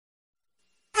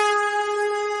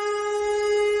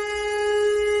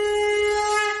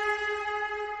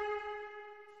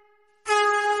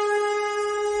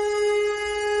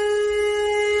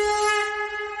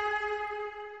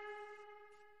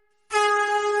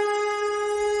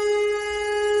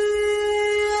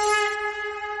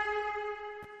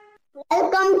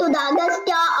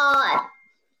Agastya R.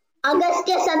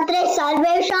 Agastya Satre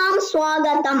Sarvesham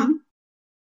Swagatam.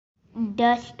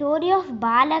 The story of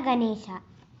Bala Ganesha.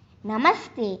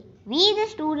 Namaste. We the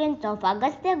students of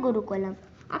Agastya Gurukulam,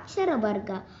 Akshara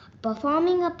Varga,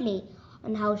 performing a play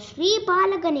on how Sri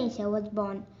Bala Ganesha was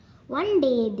born. One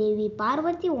day Devi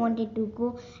Parvati wanted to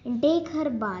go and take her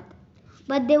bath,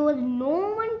 but there was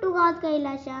no one to guard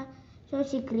Kailasha, so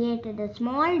she created a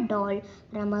small doll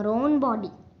from her own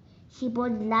body. She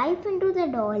poured life into the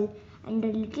doll, and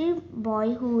the little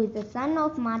boy, who is the son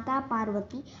of Mata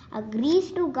Parvati,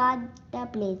 agrees to guard the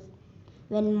place.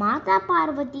 When Mata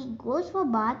Parvati goes for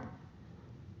bath,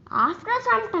 after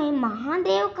some time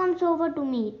Mahadev comes over to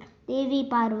meet Devi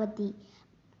Parvati.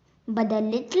 But the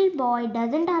little boy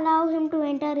doesn't allow him to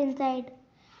enter inside,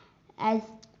 as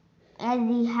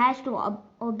he has to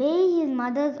obey his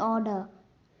mother's order.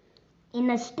 In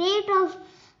a state of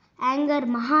anger,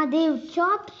 Mahadev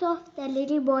chops off the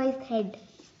little boy's head.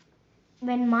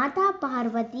 When Mata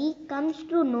Parvati comes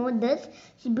to know this,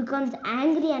 she becomes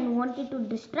angry and wanted to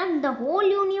destruct the whole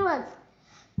universe.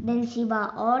 Then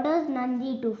Shiva orders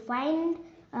Nandi to find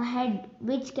a head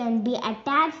which can be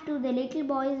attached to the little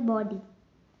boy's body.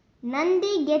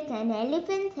 Nandi gets an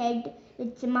elephant's head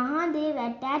which Mahadev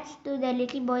attached to the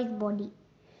little boy's body.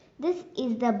 This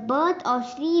is the birth of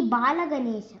Sri Bala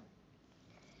Ganesha.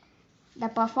 The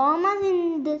performers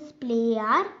in this play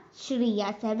are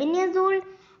Shriya, 7 years old,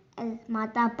 as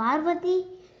Mata Parvati,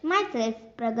 myself,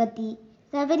 Pragati,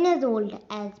 7 years old,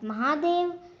 as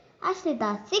Mahadev,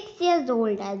 Ashrita, 6 years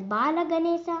old, as Bala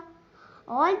Ganesha.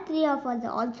 All three of us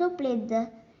also played the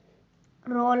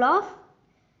role of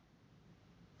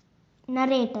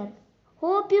narrator.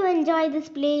 Hope you enjoy this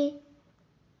play.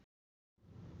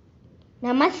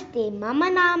 Namaste, mama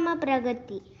nama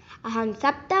Pragati. Aham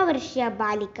saptavarshya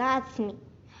balika asmi.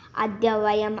 Adya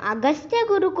vayam Agastya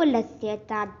Gurukulasya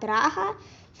Tatraha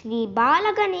Sri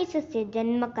Bala Ganeshasya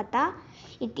Janmakata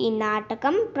iti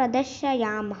natakam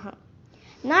pradashayamaha.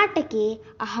 Natake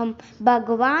aham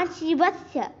Bhagavan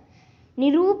Shivasya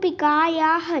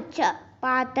Nirupikayaha cha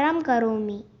patram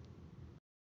karomi.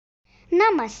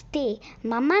 Namaste,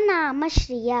 mama nama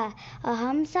Shriya,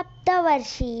 aham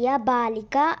saptavarshiya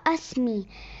balika asmi.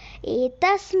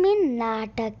 Etasmin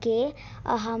natake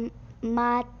aham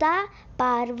Mata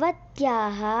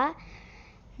Parvatyaha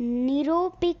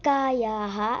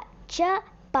Nirupikayaha cha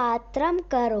patram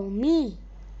karomi.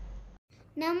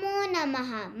 Namo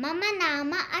namaha, mama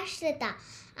nama Ashrita,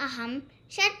 aham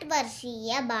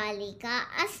Shatvarshiya balika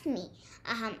asmi.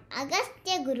 Aham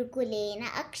Agastya Gurukulena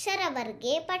Akshara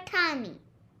Varge Pathami.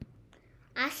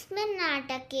 Asmin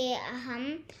Natake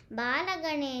aham Bala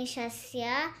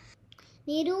Ganeshasya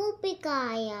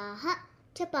Nirupikayaha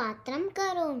cha patram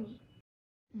karomi.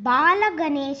 Bala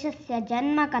Ganeshasya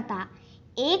Janmakata.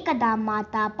 Ekada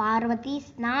Mata Parvati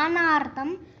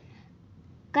Snanartham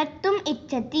Kartum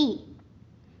Ichchati.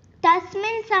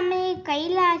 Tasmin Same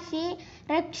Kailashe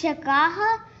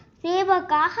Rakshakaha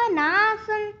Sevakaha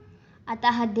Nasan.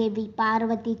 Atah Devi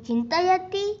Parvati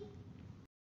Chintayati.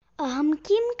 Aham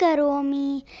kim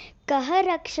karomi kah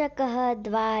rakshakah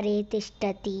dware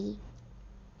tishtati.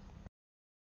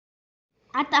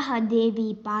 Atah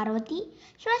Devi Parvati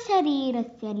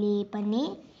Swasharirasya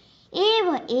lepane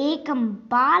eva ekam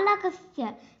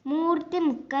balakasya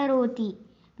murtim karoti.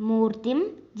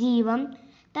 Murtim jivam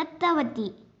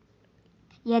tattavati.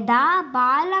 Yada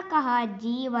balakah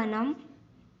jivanam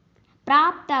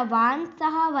praptavan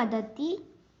saha vadati.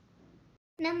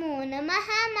 Namo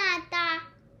namaha Mata.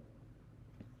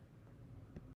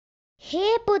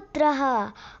 He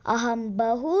putraha, aham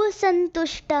bahu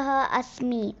santushtaha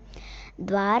asmi.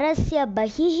 Dvarasya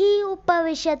bahihi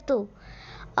upavishatu.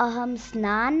 Aham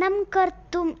snanam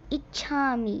kartum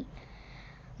ichhami.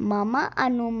 Mama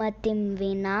anumatim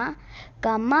vina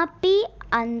kamapi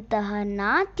antah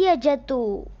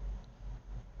natyajatu.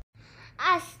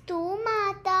 Astu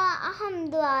Mata, aham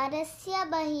dvarasya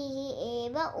bahihi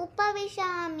eva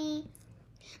upavishami.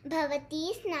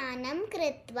 Bhavati snanam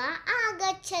kritva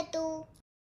agacchatu.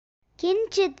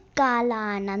 Kinchit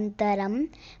kalanantaram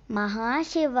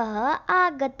Mahashivah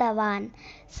agatavan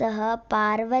saha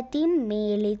Parvatim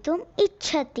melitum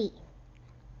ichchati.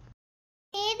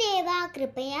 He Deva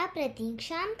kripaya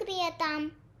pratiksham kriyatam.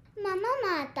 Mama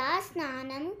Mata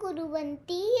snanam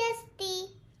kuruvanti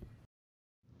asti.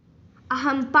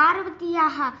 Aham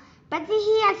Parvatiyaha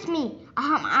patihi asmi.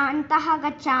 Aham antah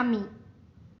gacchami.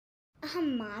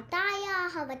 Aham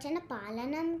Matayaha vachana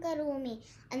palanam karomi.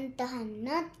 Antah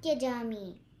na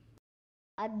tyajami.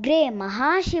 Agre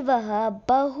Mahashivah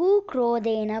bahu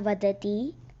krodena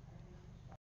vadati.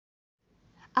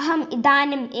 Aham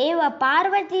idanim eva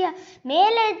Parvatiya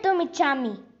meletum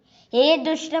ichchami. हे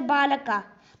दुष्टबालक,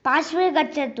 पार्श्वे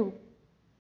गच्छतु।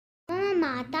 मम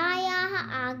मातायाः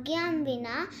आज्ञां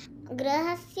विना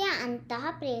गृहस्य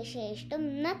अन्तः प्रेषयितुं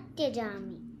न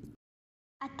त्यजामि।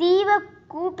 अतीव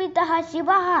कुपितः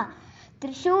शिवः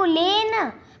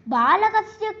त्रिशूलेन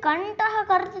बालकस्य कण्ठः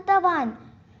कर्तितवान्।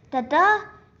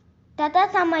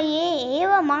 ततः समये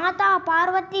एव माता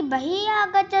पार्वती बहिः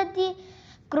आगच्छति,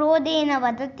 क्रोधेन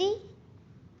वदति,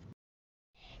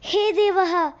 हे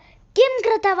देवः, किं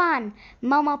कृतवान्?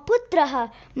 मम पुत्रः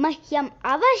मह्यम्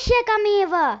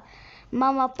आवश्यकमेव।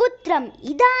 मम पुत्रम्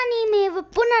इदानीमेव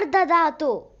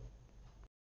पुनर्ददातु।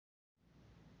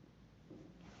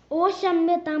 ओ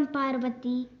क्षम्यतां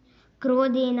पार्वती,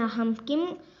 क्रोधेन अहं किं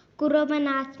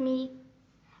कुर्वन्नस्मि?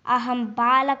 अहं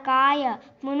बालकाय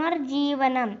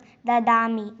पुनर्जीवनं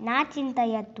ददामि, न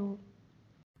चिन्तयतु।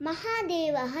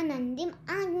 महादेवः नन्दिम्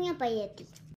आज्ञापयति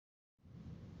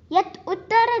यत्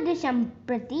उत्तरदिशं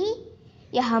प्रति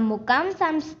यः मुखं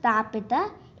संस्थापित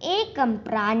एकं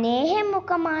प्राणेः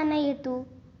मुखमानयतु।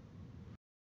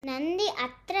 नन्दी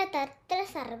अत्र तत्र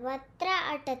सर्वत्र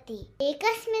अटति।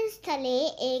 एकस्मिन् स्थले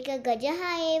एकः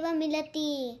गजः एव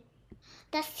मिलति।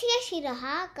 तस्य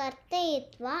शिरः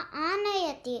कर्तयित्वा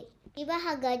आनयति।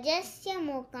 शिवः गजस्य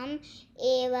मुखम्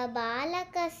एव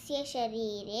बालकस्य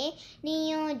शरीरे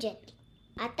नियोजति।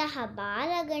 अतः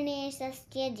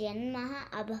बालगणेशस्य जन्म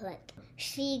अभवत्।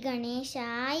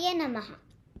 श्रीगणेशाय नमः।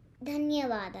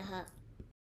 धन्यवादः।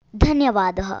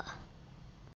 धन्यवादः।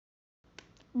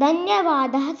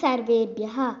 धन्यवादः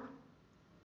सर्वेभ्यः।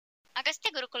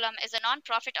 Agastya Gurukulam is a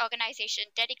non-profit organization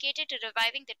dedicated to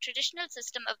reviving the traditional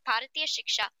system of Bharatiya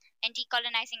Shiksha and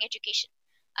decolonizing education.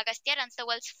 Agastya runs the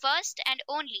world's first and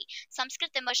only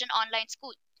Sanskrit immersion online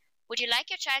school. Would you like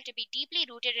your child to be deeply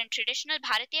rooted in traditional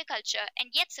Bharatiya culture and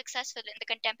yet successful in the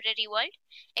contemporary world?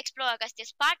 Explore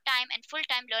Agastya's part-time and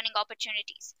full-time learning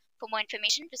opportunities. For more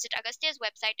information, visit Agastya's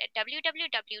website at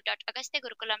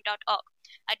www.agastyagurukulam.org.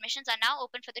 Admissions are now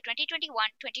open for the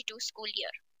 2021-22 school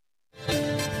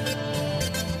year.